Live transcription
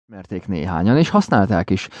Ismerték néhányan, és használták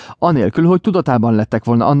is, anélkül, hogy tudatában lettek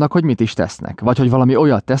volna annak, hogy mit is tesznek, vagy hogy valami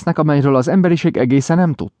olyat tesznek, amelyről az emberiség egészen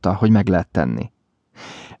nem tudta, hogy meg lehet tenni.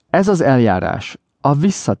 Ez az eljárás, a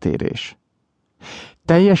visszatérés.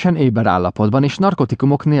 Teljesen éber állapotban és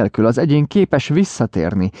narkotikumok nélkül az egyén képes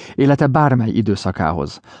visszatérni élete bármely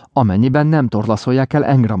időszakához, amennyiben nem torlaszolják el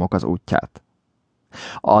engramok az útját.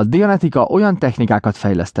 A Dianetika olyan technikákat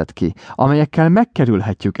fejlesztett ki, amelyekkel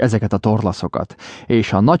megkerülhetjük ezeket a torlaszokat,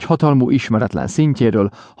 és a nagyhatalmú ismeretlen szintjéről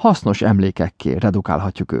hasznos emlékekké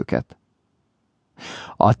redukálhatjuk őket.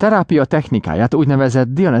 A terápia technikáját úgynevezett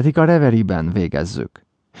Dianetika reverie-ben végezzük.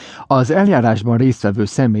 Az eljárásban résztvevő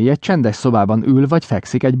személy egy csendes szobában ül vagy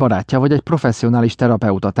fekszik egy barátja vagy egy professzionális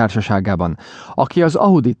terapeuta társaságában, aki az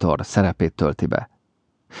auditor szerepét tölti be.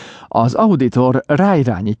 Az auditor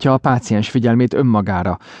ráirányítja a páciens figyelmét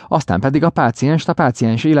önmagára, aztán pedig a pácienst a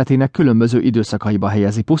páciens életének különböző időszakaiba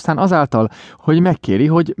helyezi pusztán azáltal, hogy megkéri,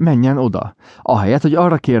 hogy menjen oda, ahelyett, hogy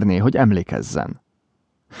arra kérné, hogy emlékezzen.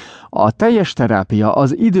 A teljes terápia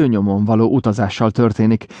az időnyomon való utazással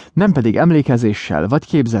történik, nem pedig emlékezéssel vagy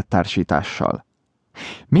képzett társítással.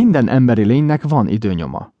 Minden emberi lénynek van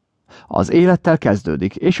időnyoma. Az élettel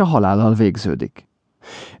kezdődik, és a halállal végződik.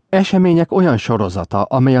 Események olyan sorozata,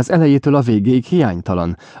 amely az elejétől a végéig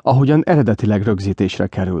hiánytalan, ahogyan eredetileg rögzítésre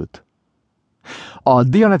került. A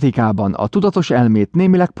Dianetikában a tudatos elmét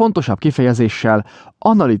némileg pontosabb kifejezéssel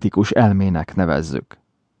analitikus elmének nevezzük.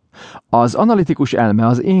 Az analitikus elme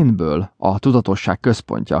az énből, a tudatosság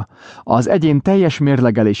központja, az egyén teljes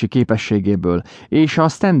mérlegelési képességéből és a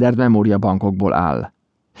standard memóriabankokból áll.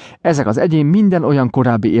 Ezek az egyén minden olyan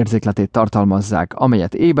korábbi érzékletét tartalmazzák,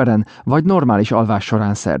 amelyet éberen vagy normális alvás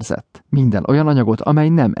során szerzett, minden olyan anyagot, amely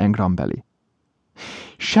nem engrambeli.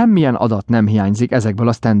 Semmilyen adat nem hiányzik ezekből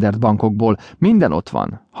a standard bankokból, minden ott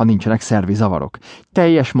van, ha nincsenek szervi zavarok,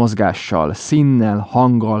 teljes mozgással, színnel,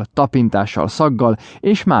 hanggal, tapintással, szaggal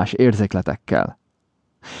és más érzékletekkel.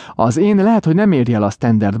 Az én lehet, hogy nem érje el a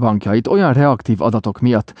standard bankjait olyan reaktív adatok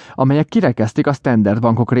miatt, amelyek kirekesztik a standard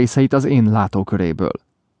bankok részeit az én látóköréből.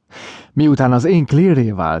 Miután az én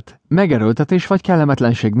clear-ré vált, megerőltetés vagy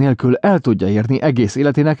kellemetlenség nélkül el tudja érni egész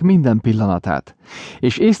életének minden pillanatát,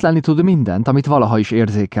 és észlelni tud mindent, amit valaha is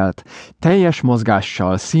érzékelt, teljes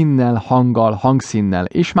mozgással, színnel, hanggal, hangszínnel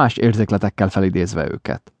és más érzékletekkel felidézve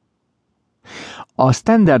őket. A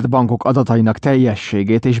standard bankok adatainak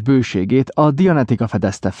teljességét és bőségét a Dianetika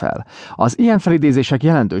fedezte fel, az ilyen felidézések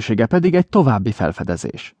jelentősége pedig egy további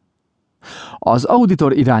felfedezés. Az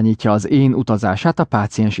auditor irányítja az én utazását a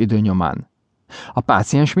páciens időnyomán. A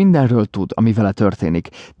páciens mindenről tud, ami vele történik,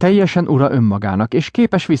 teljesen ura önmagának, és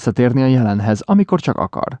képes visszatérni a jelenhez, amikor csak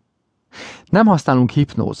akar. Nem használunk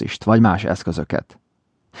hipnózist vagy más eszközöket.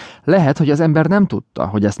 Lehet, hogy az ember nem tudta,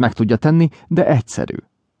 hogy ezt meg tudja tenni, de egyszerű.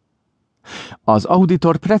 Az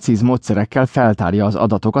auditor precíz módszerekkel feltárja az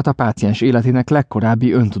adatokat a páciens életének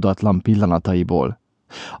legkorábbi öntudatlan pillanataiból.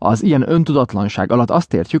 Az ilyen öntudatlanság alatt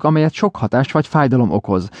azt értjük, amelyet sok hatást vagy fájdalom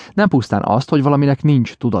okoz, nem pusztán azt, hogy valaminek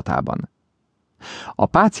nincs tudatában. A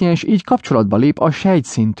páciens így kapcsolatba lép a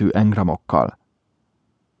sejtszintű engramokkal.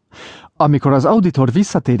 Amikor az auditor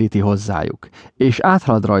visszatéríti hozzájuk, és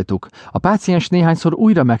áthalad rajtuk, a páciens néhányszor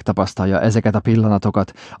újra megtapasztalja ezeket a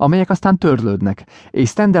pillanatokat, amelyek aztán törlődnek, és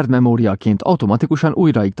standard memóriaként automatikusan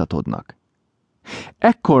újraiktatódnak.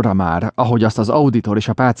 Ekkorra már, ahogy azt az auditor és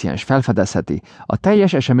a páciens felfedezheti, a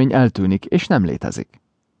teljes esemény eltűnik és nem létezik.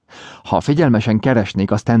 Ha figyelmesen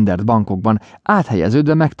keresnék a standard bankokban,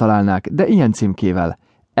 áthelyeződve megtalálnák, de ilyen címkével: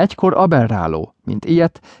 egykor aberráló, mint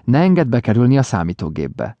ilyet, ne engedd bekerülni a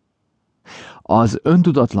számítógépbe. Az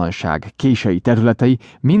öntudatlanság kései területei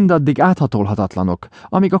mindaddig áthatolhatatlanok,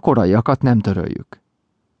 amíg a koraiakat nem töröljük.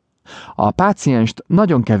 A pácienst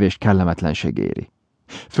nagyon kevés kellemetlenség éri.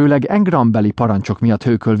 Főleg engrambeli parancsok miatt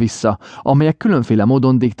hőköl vissza, amelyek különféle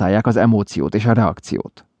módon diktálják az emóciót és a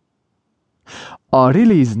reakciót. A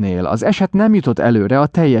release-nél az eset nem jutott előre a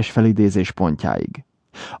teljes felidézés pontjáig.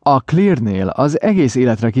 A clear-nél az egész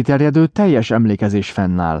életre kiterjedő teljes emlékezés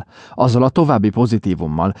fennáll, azzal a további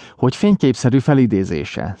pozitívummal, hogy fényképszerű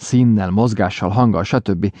felidézése, színnel, mozgással, hanggal,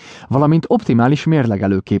 stb., valamint optimális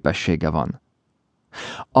mérlegelő képessége van.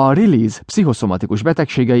 A release pszichoszomatikus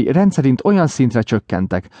betegségei rendszerint olyan szintre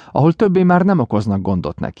csökkentek, ahol többé már nem okoznak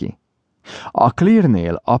gondot neki. A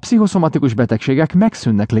clear-nél a pszichoszomatikus betegségek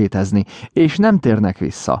megszűnnek létezni, és nem térnek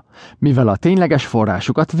vissza, mivel a tényleges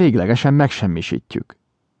forrásukat véglegesen megsemmisítjük.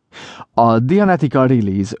 A Dianetika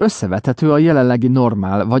release összevethető a jelenlegi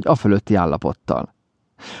normál vagy afölötti állapottal.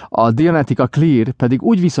 A Dianetika clear pedig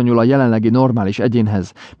úgy viszonyul a jelenlegi normális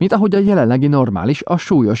egyénhez, mint ahogy a jelenlegi normális a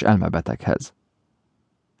súlyos elmebeteghez.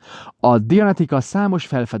 A Dianetika számos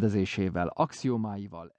felfedezésével, axiómáival